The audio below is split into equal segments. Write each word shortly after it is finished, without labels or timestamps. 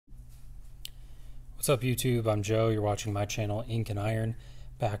What's up YouTube, I'm Joe, you're watching my channel Ink&Iron,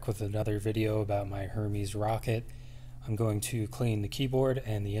 back with another video about my Hermes rocket. I'm going to clean the keyboard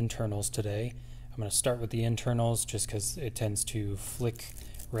and the internals today. I'm going to start with the internals just because it tends to flick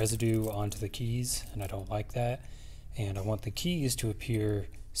residue onto the keys and I don't like that. And I want the keys to appear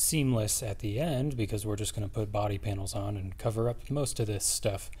seamless at the end because we're just going to put body panels on and cover up most of this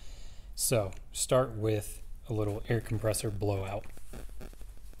stuff. So start with a little air compressor blowout.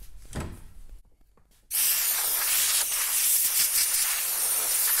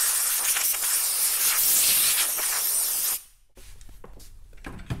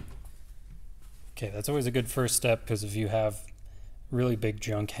 Okay, that's always a good first step because if you have really big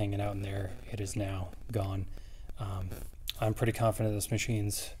junk hanging out in there, it is now gone. I'm pretty confident this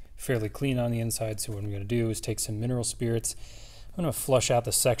machine's fairly clean on the inside, so what I'm going to do is take some mineral spirits. I'm going to flush out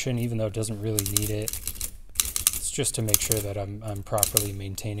the section even though it doesn't really need it. It's just to make sure that I'm properly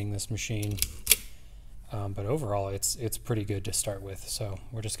maintaining this machine. But overall, it's pretty good to start with, so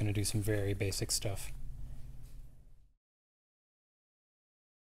we're just going to do some very basic stuff.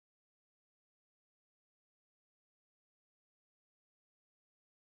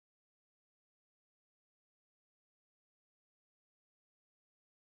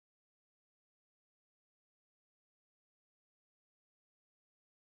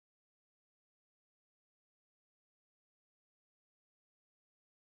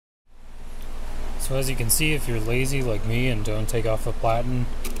 So as you can see, if you're lazy like me and don't take off the platen,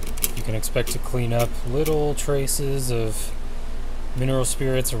 you can expect to clean up little traces of mineral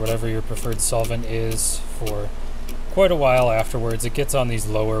spirits or whatever your preferred solvent is for quite a while afterwards. It gets on these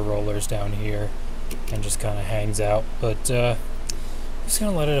lower rollers down here and just kind of hangs out, but I'm just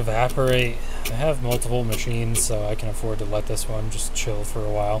going to let it evaporate. I have multiple machines, so I can afford to let this one just chill for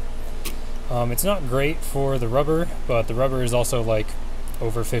a while. It's not great for the rubber, but the rubber is also like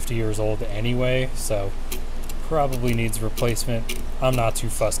over 50 years old anyway, so probably needs replacement. I'm not too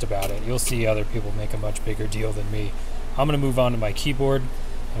fussed about it. You'll see other people make a much bigger deal than me. I'm going to move on to my keyboard.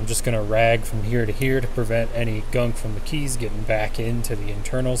 I'm just going to rag from here to here to prevent any gunk from the keys getting back into the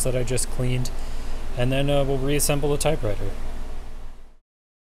internals that I just cleaned, and then we'll reassemble the typewriter.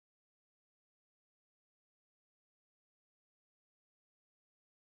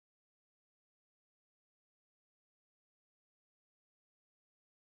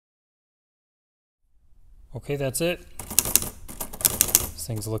 Okay, that's it. This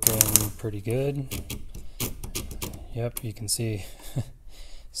thing's looking pretty good. Yep, you can see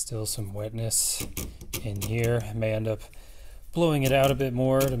still some wetness in here. I may end up blowing it out a bit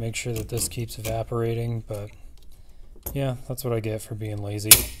more to make sure that this keeps evaporating, but yeah, that's what I get for being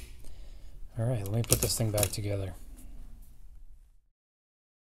lazy. All right, let me put this thing back together.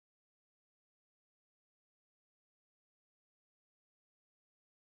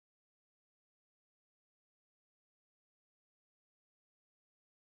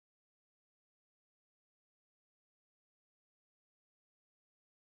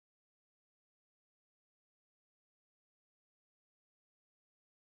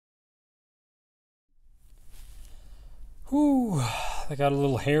 Whew, I got a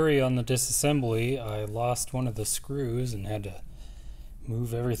little hairy on the disassembly. I lost one of the screws and had to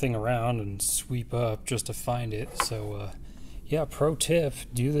move everything around and sweep up just to find it. So yeah, pro tip,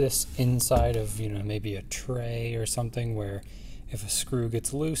 do this inside of, maybe a tray or something where if a screw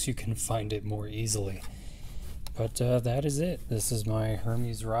gets loose, you can find it more easily. But that is it. This is my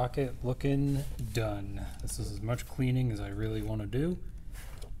Hermes rocket looking done. This is as much cleaning as I really want to do.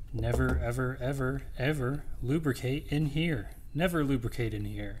 Never, ever, ever, ever lubricate in here. Never lubricate in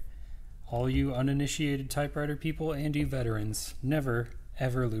here. All you uninitiated typewriter people and you veterans, never,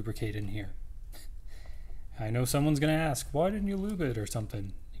 ever lubricate in here. I know someone's going to ask, why didn't you lube it or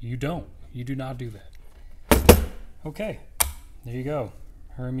something? You don't. You do not do that. Okay, there you go.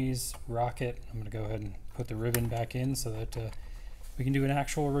 Hermes rocket. I'm going to go ahead and put the ribbon back in so that we can do an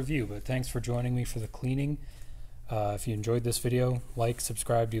actual review. But thanks for joining me for the cleaning. If you enjoyed this video, like,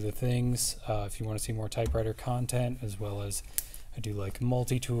 subscribe, do the things. If you want to see more typewriter content, as well as I do like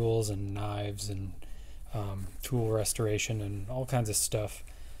multi-tools and knives and tool restoration and all kinds of stuff.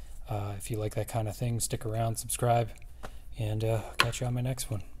 If you like that kind of thing, stick around, subscribe, and I'll catch you on my next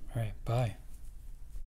one. All right, bye.